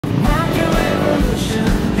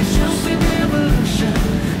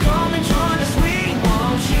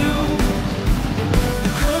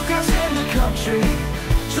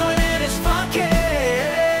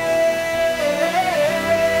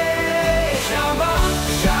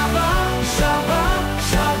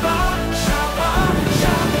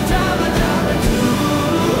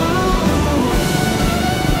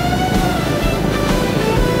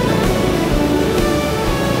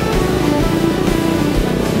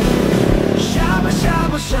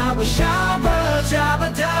shabba, shabba, shabba,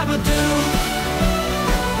 dabba, doo.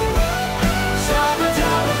 Shabba,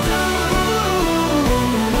 dabba, doo.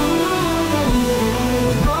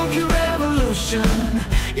 Monkey revolution,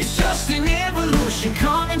 it's just an evolution.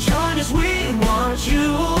 Come and join us, we want you.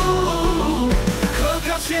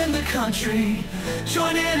 Cookouts in the country,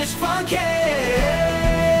 join in, it's funky.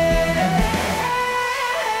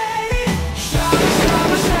 Shabba,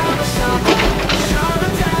 shabba, shabba, shabba, shabba,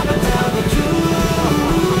 dabba, dabba, doo.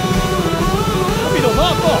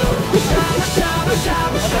 Shabba, shabba,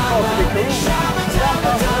 shabba, shabba, shabba,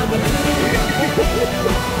 dabba, dabba, doo.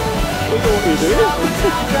 Shabba,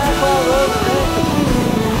 dabba,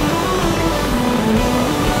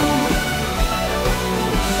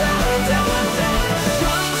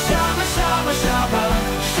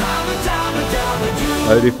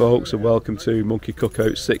 Howdy folks, and welcome to Monkey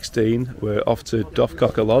Cookout 16. We're off to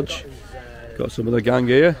Doffcocker Lodge. Got some of the gang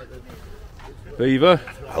here. Beaver.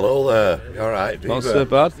 Hello there, you alright? Not so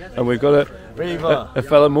bad. And we've got a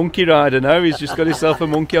fella monkey rider now. He's just got himself a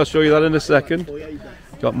monkey. I'll show you that in a second.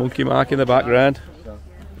 Got Monkey Mark in the background.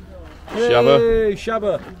 Shabba. Hey,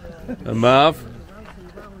 Shabba. And Marv.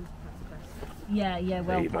 Yeah,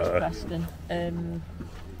 well past Preston. And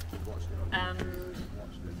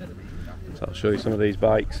So I'll show you some of these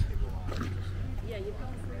bikes.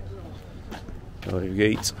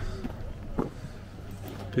 Gate.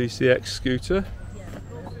 PCX scooter.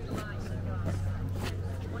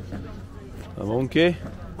 A monkey.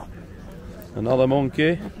 Another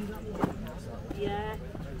monkey.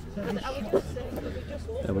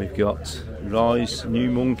 And we've got Roy's new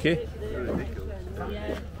monkey.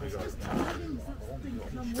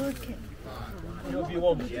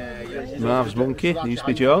 Marv's monkey, used to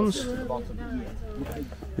be John's.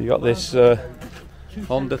 You got this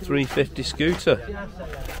Honda 350 scooter,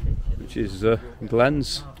 which is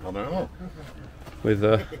Glenn's, with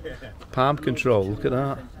palm control. Look at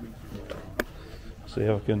that. See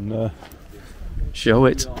if I can show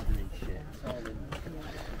it.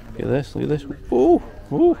 Look at this, look at this. Ooh,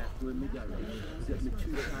 ooh.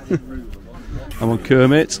 I'm on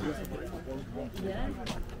Kermit.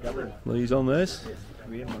 Lee's on this.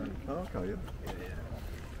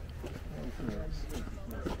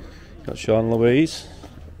 Got Sean Louise.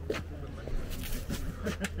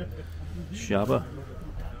 Shabba.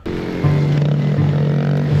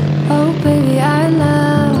 Oh baby, I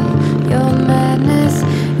love your madness.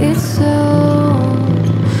 It's so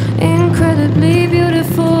incredibly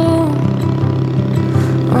beautiful.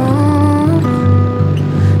 Oh,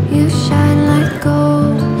 you shine like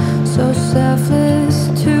gold, so selfless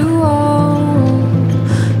to all,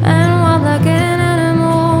 and wild like an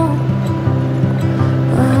animal.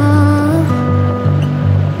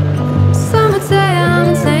 Some would say I'm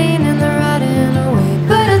insane in the right in a way,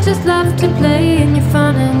 but I just love to play in your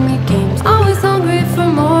fun and your games. Always hungry for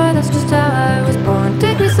more, that's just how I was born.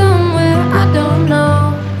 Take me somewhere I don't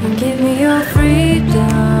know, and give me your freedom.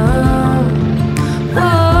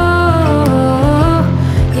 Whoa,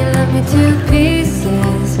 you left me to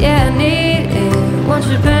pieces, yeah, I need it. Want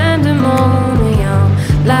your pandemonium,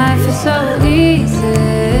 life is so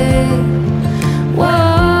easy.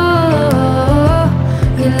 Whoa,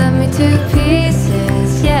 you left me to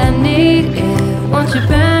pieces, yeah, I need it. Want your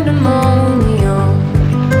pandemonium.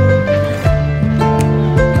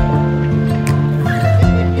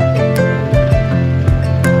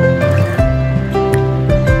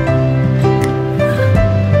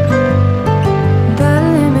 The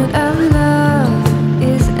limit of love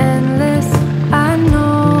is endless, I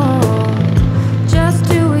know. Just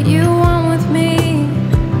do what you want with me.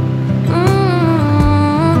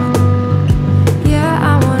 Yeah,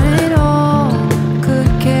 I want it all.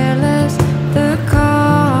 Could care less, the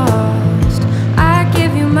cost.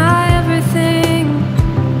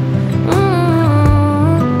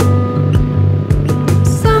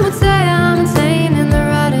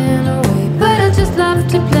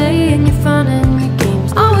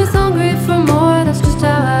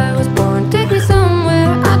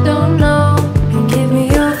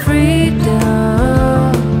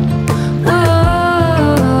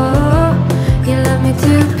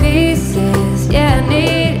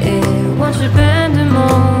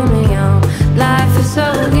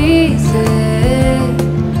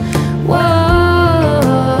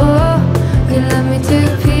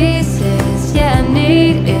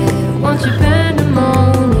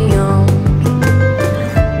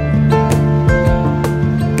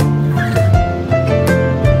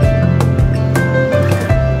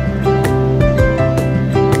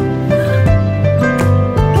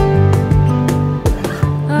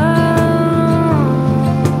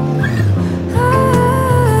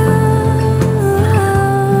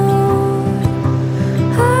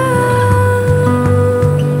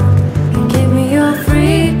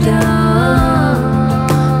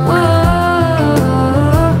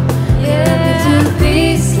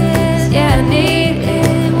 I need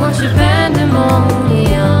it. Once you're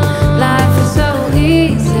pandemonium, life is so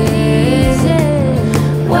easy.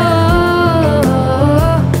 Whoa,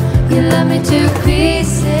 you love me to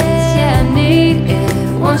pieces. Yeah, I need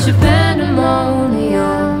it. Once you're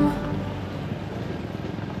pandemonium.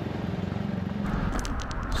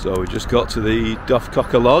 So we just got to the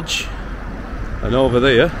Doffcocker Lodge, and over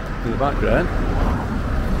there in the background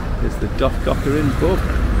is the Doffcocker Inn pub.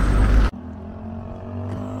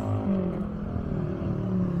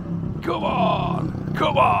 Come on,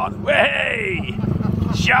 come on, hey,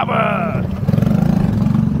 Shabba!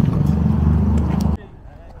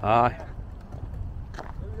 Hi.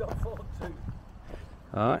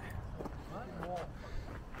 Hi. So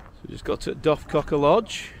we just got to Doffcocker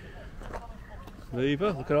Lodge.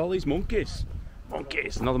 Lever, look at all these monkeys.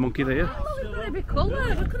 Monkeys, another monkey there. Oh, look at every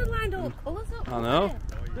colour. We could have lined all the colours up. I know.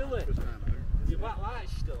 Billy, your black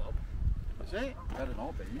light's still up. That's it. Better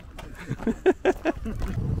not be.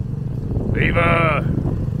 Beaver!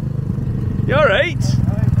 You alright?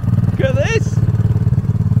 Look at this!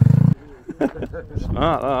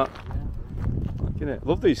 Smart that. Look at it.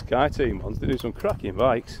 Love these Sky Team ones, they do some cracking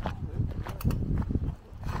bikes.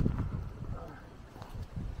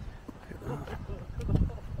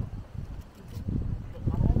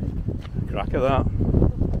 Crack of that.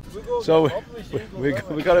 So we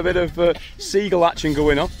got a bit of seagull action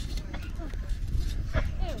going on.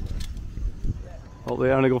 Hope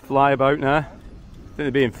they're having a good fly about now. I think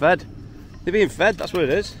they're being fed. They're being fed, that's what it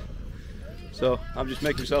is. So I'm just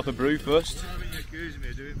making myself a brew first.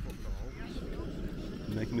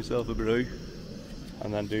 Making myself a brew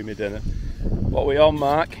and then do my dinner. What are we on,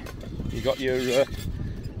 Mark? You got your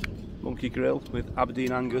monkey grill with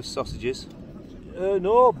Aberdeen Angus sausages.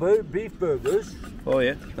 No, beef burgers. Oh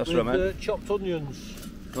yeah, that's what I meant. Chopped onions.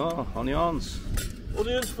 Oh, onions.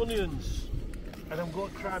 Onions, funyuns. And I'm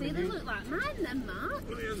going to try See, they look like mine then, Mark.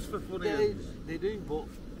 onions for funyuns. They do, but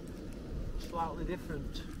slightly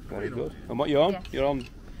different. Very good. And what you on? Yeah. You're on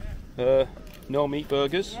no meat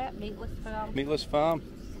burgers. Yeah, meatless farm. Meatless farm.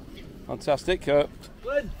 Fantastic.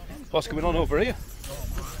 What's going on over here?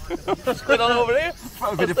 What's going on over here?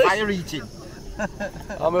 A bit of fire eating.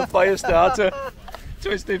 I'm a fire starter.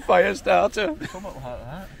 Twisted fire starter. Come up like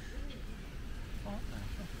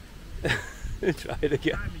that. Try it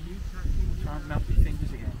again. Try and melt your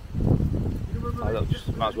fingers again. I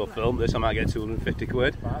might as well film this. I might get 250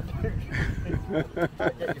 quid.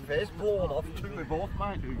 Get your face blown off too. We both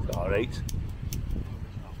might do. Alright.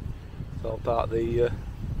 It's all part of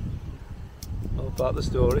the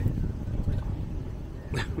story.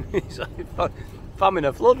 It's like famine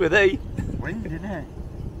a flood with E. Wind, isn't it?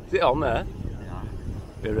 Is it on there? Yeah.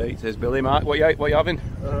 You're right, there's Billy. Mark, what you having?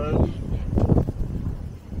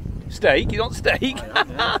 Steak? You don't steak?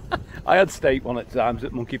 I had steak one at times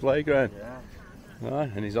at Monkey Playground. Yeah.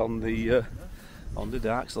 Right, and he's on the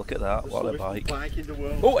Darks. Look at that, what a bike. Bike in the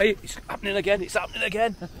world. Oh, hey, it's happening again, it's happening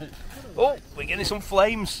again. Oh, we're getting some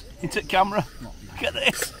flames into camera. Look at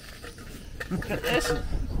this. Look at this.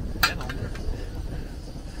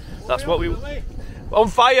 That's what we... On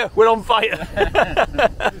fire, we're on fire.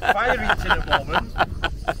 Fire eating at the moment.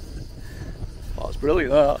 Oh, it's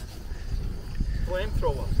brilliant that.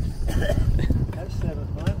 Flamethrower. That's never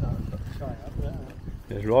mind that.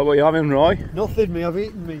 There's Roy, what are you having, Roy? Nothing, me, I've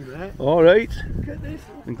eaten me, mate. Alright. Look at this.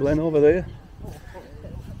 And Glenn over there.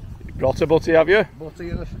 Got a butty, have you? Butter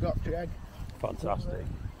and a Scotch egg. Fantastic.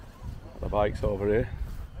 The bike's over here.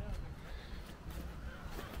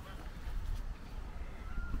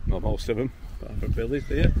 Not most of them, apart from Billy's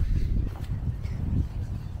there.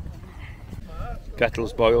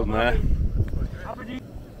 Kettle's boiled in there.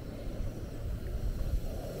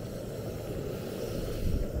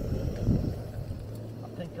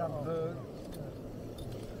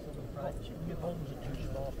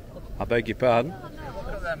 I beg your pardon. Look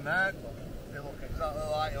at them, mate. They look exactly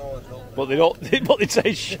like yours. But they don't. But they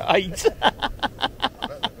taste shite.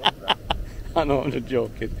 I know, I'm just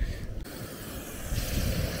joking.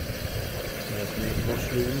 There's me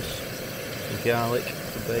mushrooms, some garlic,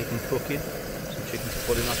 some bacon cooking, some chicken to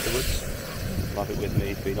put in afterwards. Have it with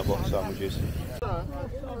me, peanut butter sandwiches.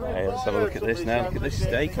 Hey, let's have a look at this now. Look at this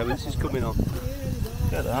steak, how this is coming on.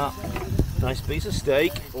 Look at that. Nice piece of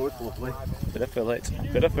steak. Oh, it's lovely. Bit of fillet.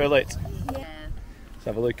 Bit of fillet. Yeah. Let's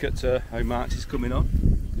have a look at how Mark's is coming on.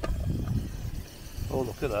 Oh,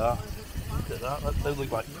 look at that. Look at that. They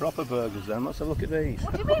look like proper burgers then. Let's have a look at these.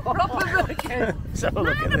 What do you mean proper burgers? Let's have a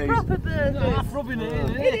look at Mine are these. proper burgers. Half rubbing it in,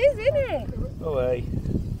 It is, isn't it? No way.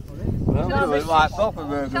 Well, Shall They look like proper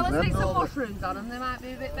burgers. Shall I then, stick some don't mushrooms on them? They might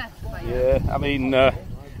be a bit better for you. yeah, I mean,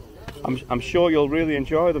 I'm sure you'll really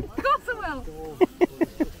enjoy them. Of course I will.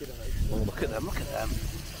 Oh, look Look at them, look at them.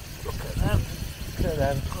 Look at them. Look at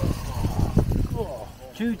them. Oh.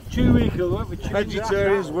 2 weeks ago, with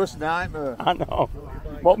Vegetarian's worst nightmare. I know.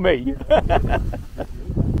 What, me?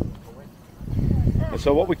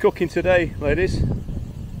 So what we cooking today, ladies?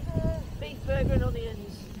 Beef burger and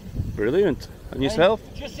onions. Brilliant. And yourself?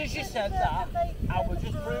 Just as you said that, I would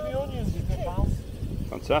just bring the onions if you found.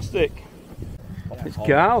 Fantastic. It's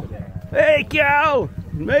Cal. Hey Cal!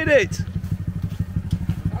 Made it!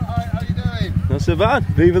 Hi, how you doing? Not so bad.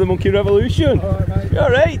 Viva the Monkey Revolution. Alright, mate. You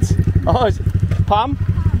alright? Oh, it's Pam?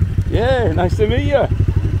 Yeah, nice to meet you.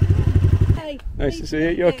 Hey. Nice to see you.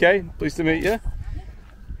 You okay? Pleased to meet you.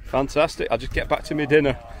 Fantastic. I'll just get back to my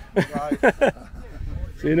dinner. Right.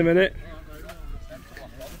 See you in a minute.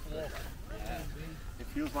 It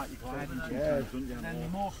feels like you're gliding sometimes, don't you? And then the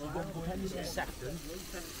most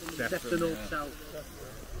Sefton Hotel.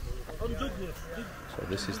 On Douglas. So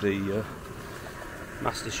this is the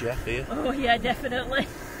master chef here. Oh yeah, definitely.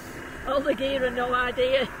 All the gear and no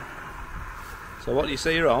idea. So what do you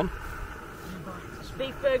say you're on? It's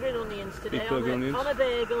beef burger and onions today. Beef burger and onions. On a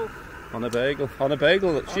bagel. On a bagel. On a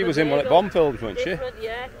bagel. She On was a in one at bagel. Bomfield, wasn't she? Different,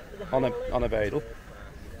 yeah. On a bagel.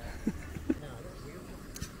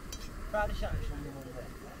 Friday, Saturday, Sunday, Monday.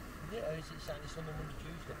 Is it, or is it Saturday, Sunday, Monday,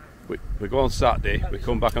 Tuesday? We go on Saturday, we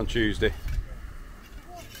come back on Tuesday.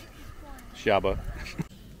 Shabba.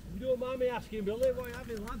 You don't mind me asking, Billy, what are you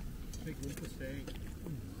having, lad? Big lump of steak.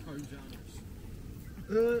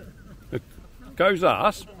 Cow's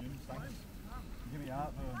ass. Give me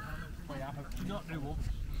that, not do one.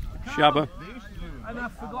 Shabba. And I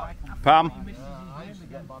forgot. Pam. I used to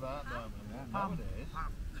get bad out nowadays.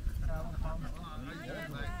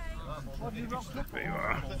 What have you rocked up? There you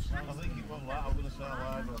are. I think it won't like I'm going to say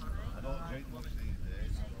live. I don't drink much these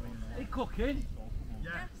days. Are you cooking?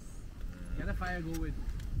 Yes. Get a fire going.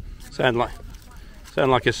 Sound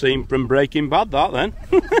like a scene from Breaking Bad, that then.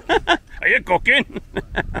 Are you cooking?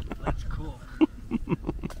 Let's cook.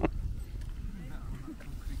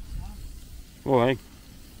 Well, hey,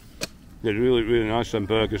 they're really, really nice, them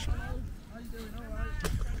burgers.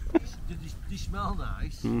 They smell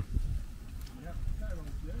nice. Mm.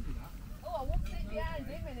 Oh, I won't sit behind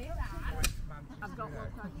him in his hand. I've got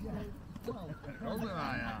one Older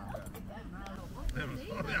I am.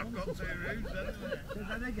 I've got 2 rooms anyway. Say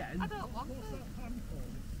that again. I don't want to.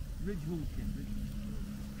 Ridge walking.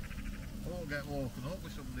 I won't get woken up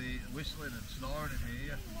with somebody whistling and snoring in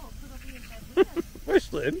here.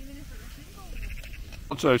 Whistling?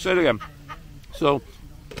 So, say it again. So,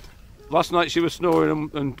 last night she was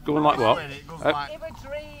snoring and going like what? It goes He was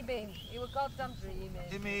dreaming. He was goddamn dreaming.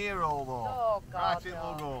 in my ear all though. Oh, God, Right in no.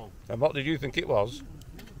 logo. And what did you think it was?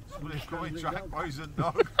 Somebody's coming track poison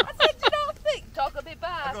dog. I said, do you not think dog a bit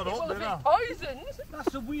bad? I got It up, will didn't be I? poisoned.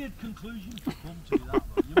 That's a weird conclusion to come to, that one.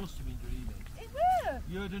 You must have been dreaming. It were.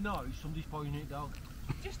 You heard a noise, somebody's poisoning a dog.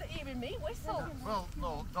 Just hearing me whistle. Well,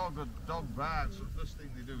 no, dog bites. The first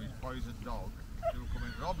thing they do is poison dog. They'll come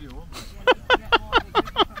and rob you, won't they?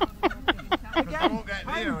 Because they won't get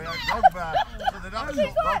near with a dog bite. So they don't She's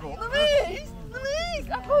shut like, dog up. Louise!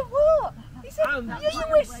 I go, what? He said, are you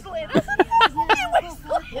whistling? I said, what are you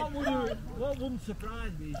whistling? What wouldn't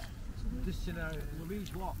surprise me is this scenario.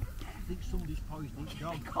 Louise, what? I think somebody's poisoning a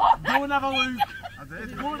dog. Go and have a look. I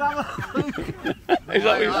did. Go and have a look. Is that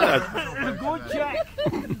what you said? It's a good check.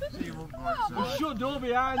 So you won't go outside. The shut door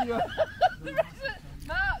behind you. There isn't.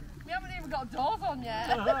 Mark, we haven't even got doors on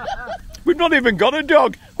yet. We've not even got a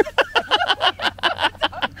dog.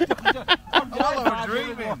 Well, I was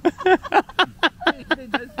dreaming.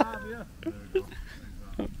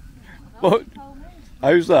 What?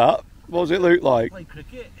 How's that? What does it look like? Play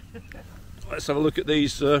cricket. Let's have a look at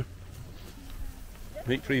these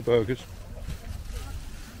meat-free burgers.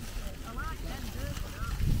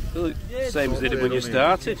 They look same as they did when you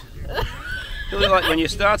started. They look like when you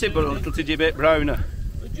started, but a little tiny bit browner.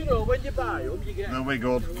 But you know, when you buy them, you get. They'll be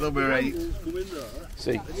good. They'll be right. Come in there.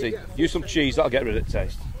 See, use some cheese, that'll get rid of the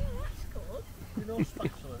taste. You know,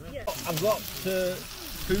 I've got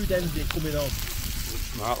food envy coming on.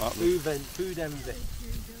 Smart, that look. Food envy.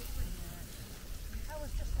 I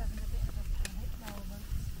was just having a bit of a panic moment.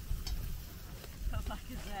 Felt like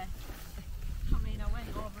a day. I mean, I went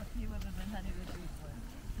over a few of them and then it was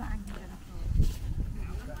bang and I thought,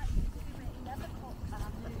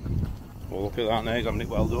 Well, look at that now, he's having it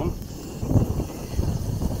well done.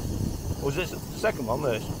 Was this the second one,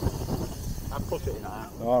 this? I put it in that.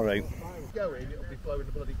 Alright. Going, it'll be flowing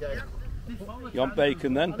the bloody game. You want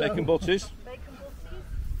bacon then? Bacon butties? bacon butties.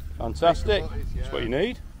 Fantastic. Bacon butties, yeah. That's what you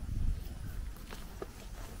need.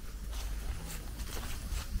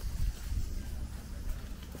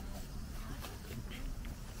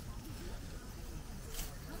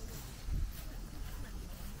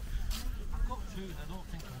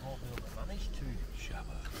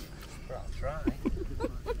 I'll try.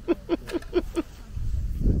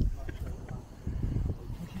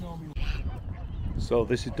 So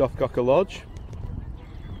this is Doffcocker Lodge.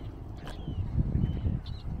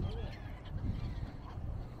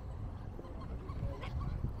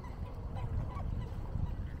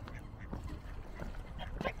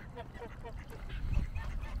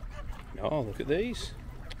 Oh, look at these.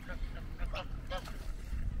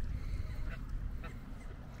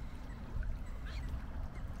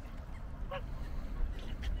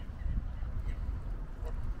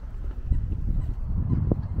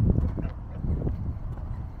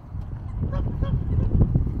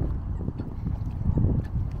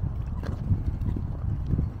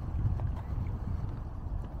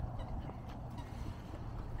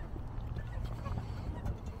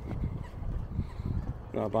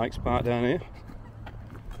 Our bikes parked down here.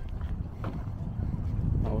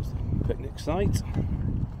 That was the picnic site.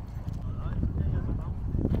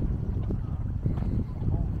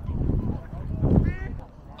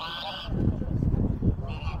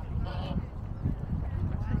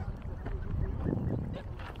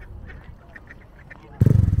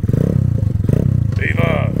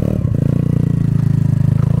 Viva!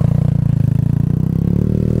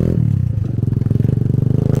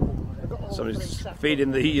 Somebody's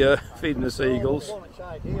feeding the seagulls.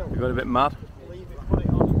 We've got a bit mad.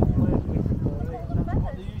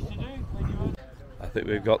 I think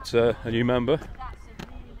we've got a new member.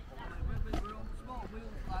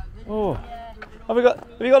 Oh, have you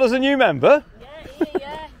got us a new member?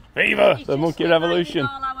 Yeah. Viva the Monkey Revolution!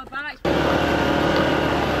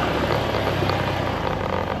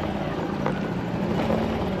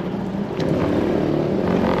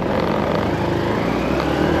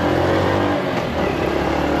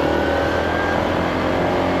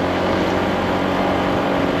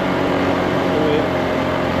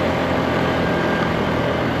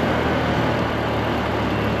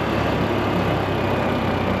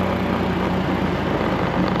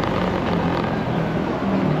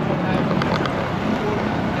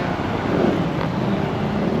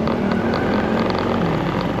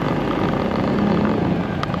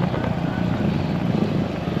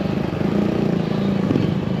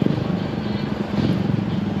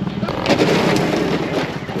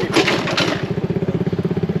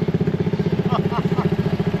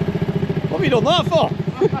 What have you done that for?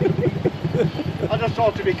 I just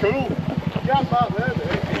thought it'd be cool. You can't park there,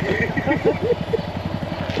 mate.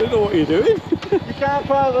 I don't know what you're doing. You can't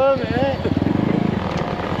park there, mate.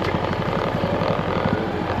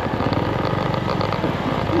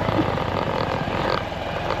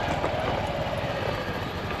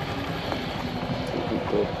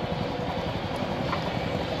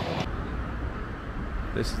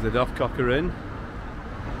 This is the Doffcocker Inn,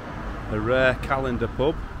 a rare calendar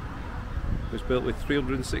pub. It was built with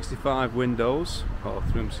 365 windows, or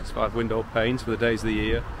 365 window panes for the days of the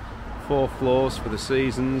year, 4 floors for the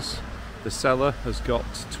seasons. The cellar has got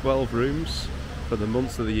 12 rooms for the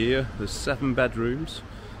months of the year. There's 7 bedrooms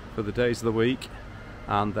for the days of the week,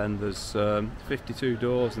 and then there's 52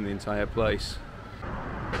 doors in the entire place.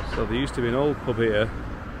 So there used to be an old pub here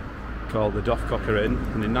called the Doffcocker Inn,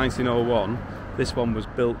 and in 1901 this one was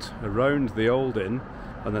built around the old inn,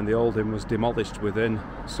 and then the old inn was demolished within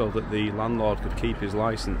so that the landlord could keep his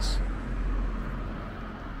licence.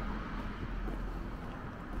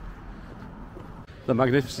 The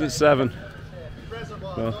Magnificent 7.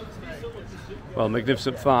 Well,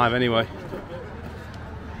 Magnificent 5 anyway.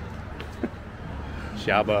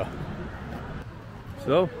 Shabba.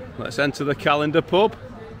 So, let's enter the calendar pub.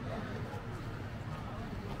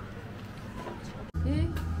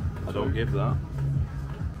 I don't give that.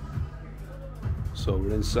 So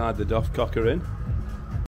we're inside the Doffcocker Inn.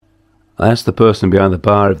 I asked the person behind the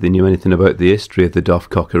bar if they knew anything about the history of the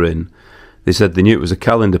Doffcocker Inn. They said they knew it was a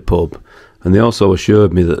calendar pub, and they also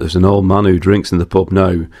assured me that there's an old man who drinks in the pub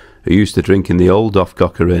now who used to drink in the old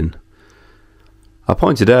Doffcocker Inn. I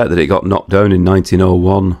pointed out that it got knocked down in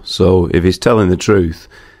 1901, so if he's telling the truth,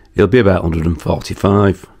 he'll be about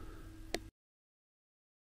 145.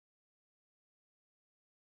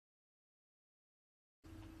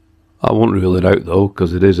 I won't rule it out though,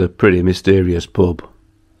 because it is a pretty mysterious pub.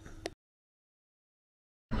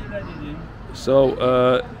 So,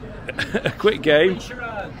 a quick game.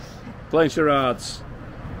 Playing charades.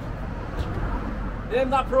 Name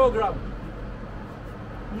that programme.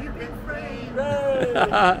 You've been framed.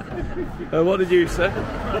 What did you say?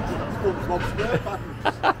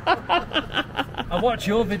 I watched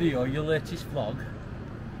your video, your latest vlog,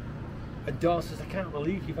 and Dawn says, I can't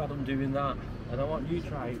believe you've had them doing that. And I want you to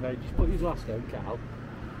try it, mate. Just put your glass down, Carl.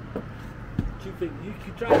 Do you think you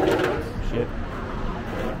could try it? Shit.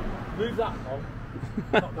 Move that one.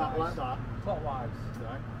 That like that. Clockwise.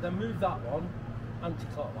 Right. Then move that one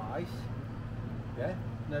anti-clockwise. Yeah.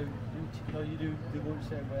 No, you do the one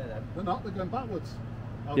same way then. They're not. They're going backwards.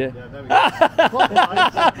 Oh, Yeah. There we go.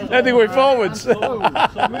 Clockwise. No, they're going forwards. So move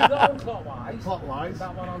that one clockwise. Clockwise.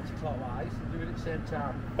 That one anti-clockwise. And do it at the same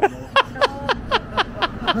time.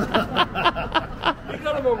 You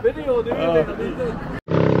got them on video, didn't you?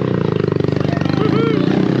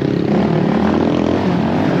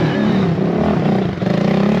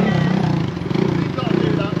 You've got to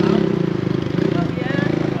do that now.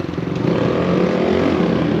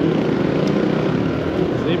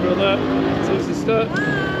 See, brother? See, sister?